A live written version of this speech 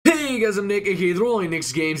you guys, I'm Nick, aka The Rolling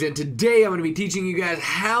Nick's Games, and today I'm going to be teaching you guys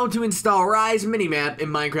how to install Rise Minimap in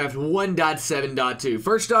Minecraft 1.7.2.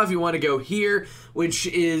 First off, you want to go here, which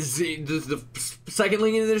is the second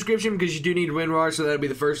link in the description, because you do need WinRAR, so that'll be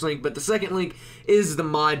the first link, but the second link is the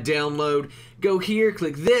mod download. Go here,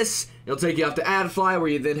 click this, it'll take you off to AdFly, where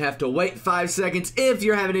you then have to wait 5 seconds. If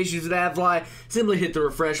you're having issues with AdFly, simply hit the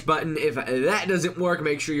refresh button. If that doesn't work,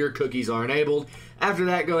 make sure your cookies are enabled. After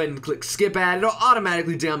that, go ahead and click skip ad. It'll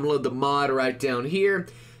automatically download the mod right down here.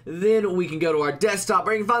 Then we can go to our desktop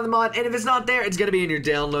where you can find the mod, and if it's not there, it's going to be in your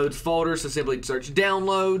downloads folder, so simply search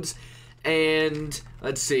downloads, and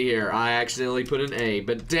let's see here, I accidentally put an A,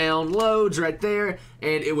 but downloads right there,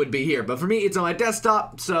 and it would be here. But for me, it's on my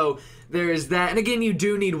desktop, so there is that. And again, you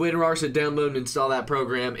do need WinRAR, so download and install that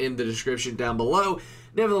program in the description down below.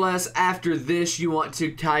 Nevertheless, after this, you want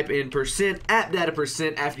to type in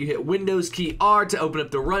 %appdata% after you hit Windows key R to open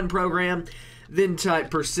up the run program. Then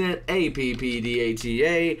type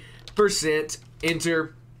 %appdata%,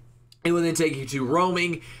 enter. It will then take you to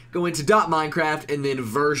roaming, go into .minecraft, and then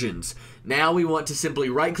versions. Now we want to simply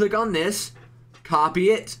right click on this, copy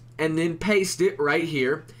it, and then paste it right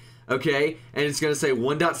here. Okay, and it's going to say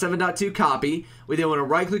 1.7.2 copy. We then want to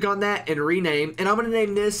right click on that and rename, and I'm going to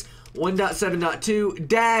name this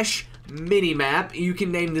 1.7.2-minimap. You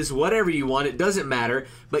can name this whatever you want, it doesn't matter,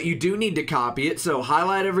 but you do need to copy it. So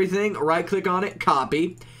highlight everything, right click on it,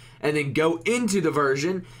 copy, and then go into the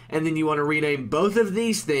version, and then you want to rename both of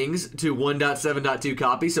these things to 1.7.2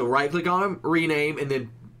 copy. So right click on them, rename, and then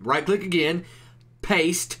right click again,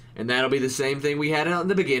 paste, and that'll be the same thing we had out in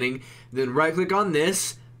the beginning. Then right click on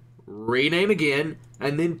this, rename again,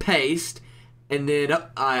 and then paste, and then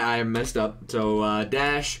I messed up, so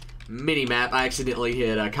dash minimap. I accidentally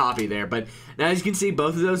hit copy there, but now as you can see,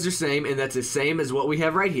 both of those are same, and that's the same as what we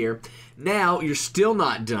have right here. Now you're still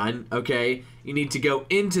not done. Okay, you need to go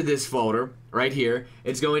into this folder right here.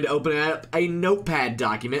 It's going to open up a notepad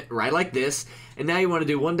document right like this, and now you want to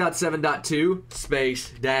do 1.7.2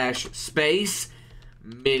 space dash space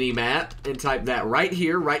minimap, and type that right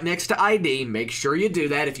here, right next to ID. Make sure you do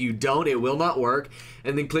that. If you don't, it will not work.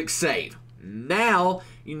 And then click save. Now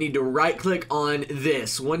you need to right click on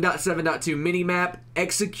this 1.7.2 minimap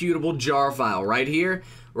executable jar file right here.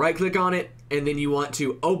 Right click on it, and then you want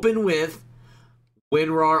to open with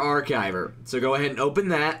WinRAR Archiver. So go ahead and open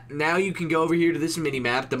that. Now you can go over here to this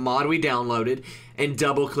minimap, the mod we downloaded, and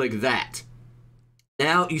double click that.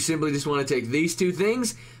 Now you simply just want to take these two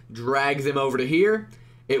things, drag them over to here.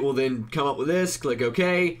 It will then come up with this, click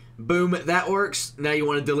OK, boom, that works. Now you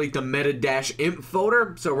want to delete the meta-imp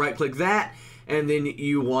folder, so right click that, and then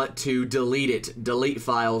you want to delete it, delete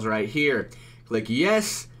files right here. Click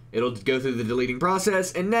yes, it'll go through the deleting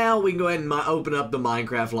process, and now we can go ahead and open up the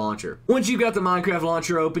Minecraft launcher. Once you've got the Minecraft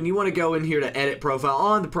launcher open, you want to go in here to edit profile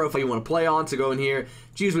on the profile you want to play on, so go in here,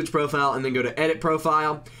 choose which profile, and then go to edit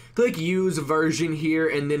profile. Click use version here,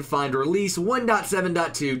 and then find release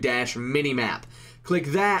 1.7.2-minimap. Click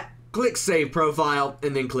that, click save profile,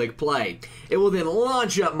 and then click play. It will then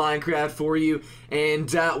launch up Minecraft for you, and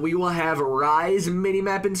we will have Rise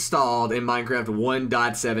Minimap installed in Minecraft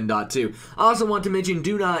 1.7.2. I also want to mention,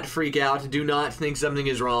 do not freak out, do not think something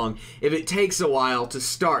is wrong if it takes a while to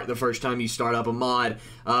start the first time you start up a mod.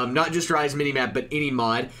 Not just Rise Minimap, but any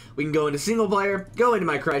mod. We can go into single player, go into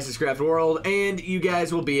my Crisis Craft world, and you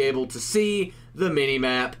guys will be able to see the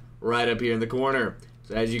minimap right up here in the corner.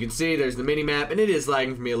 So as you can see, there's the minimap, and it is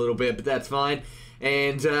lagging for me a little bit, but that's fine.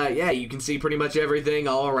 And yeah, you can see pretty much everything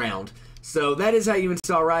all around. So that is how you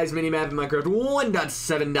install Rise Minimap in Minecraft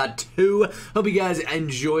 1.7.2. Hope you guys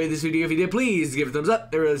enjoyed this video. If you did, please give it a thumbs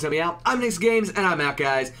up. That really does help me out. I'm Nick's Games, and I'm out,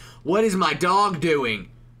 guys. What is my dog doing?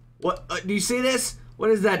 What? Do you see this? What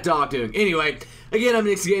is that dog doing? Anyway, again, I'm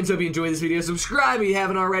Nick's Games. Hope you enjoyed this video. Subscribe if you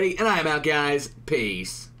haven't already, and I am out, guys.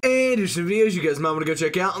 Peace. And here's some videos you guys might want to go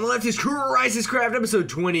check out. On the left is Crisis Craft episode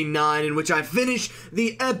 29, in which I finished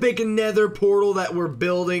the epic nether portal that we're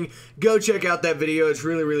building. Go check out that video. It's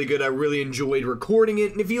really, really good. I really enjoyed recording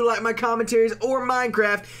it. And if you like my commentaries or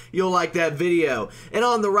Minecraft, you'll like that video. And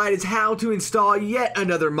on the right is how to install yet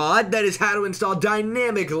another mod. That is how to install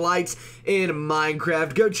dynamic lights in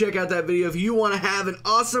Minecraft. Go check out that video if you want to have an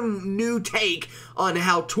awesome new take on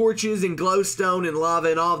how torches and glowstone and lava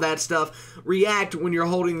and all that stuff react when you're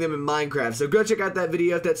holding them in Minecraft. So go check out that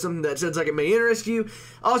video if that's something that sounds like it may interest you.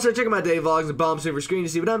 Also, check out my daily vlogs and bombs over screen to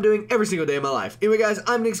see what I'm doing every single day of my life. Anyway, guys,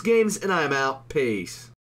 I'm Nick's Games, and I am out. Peace.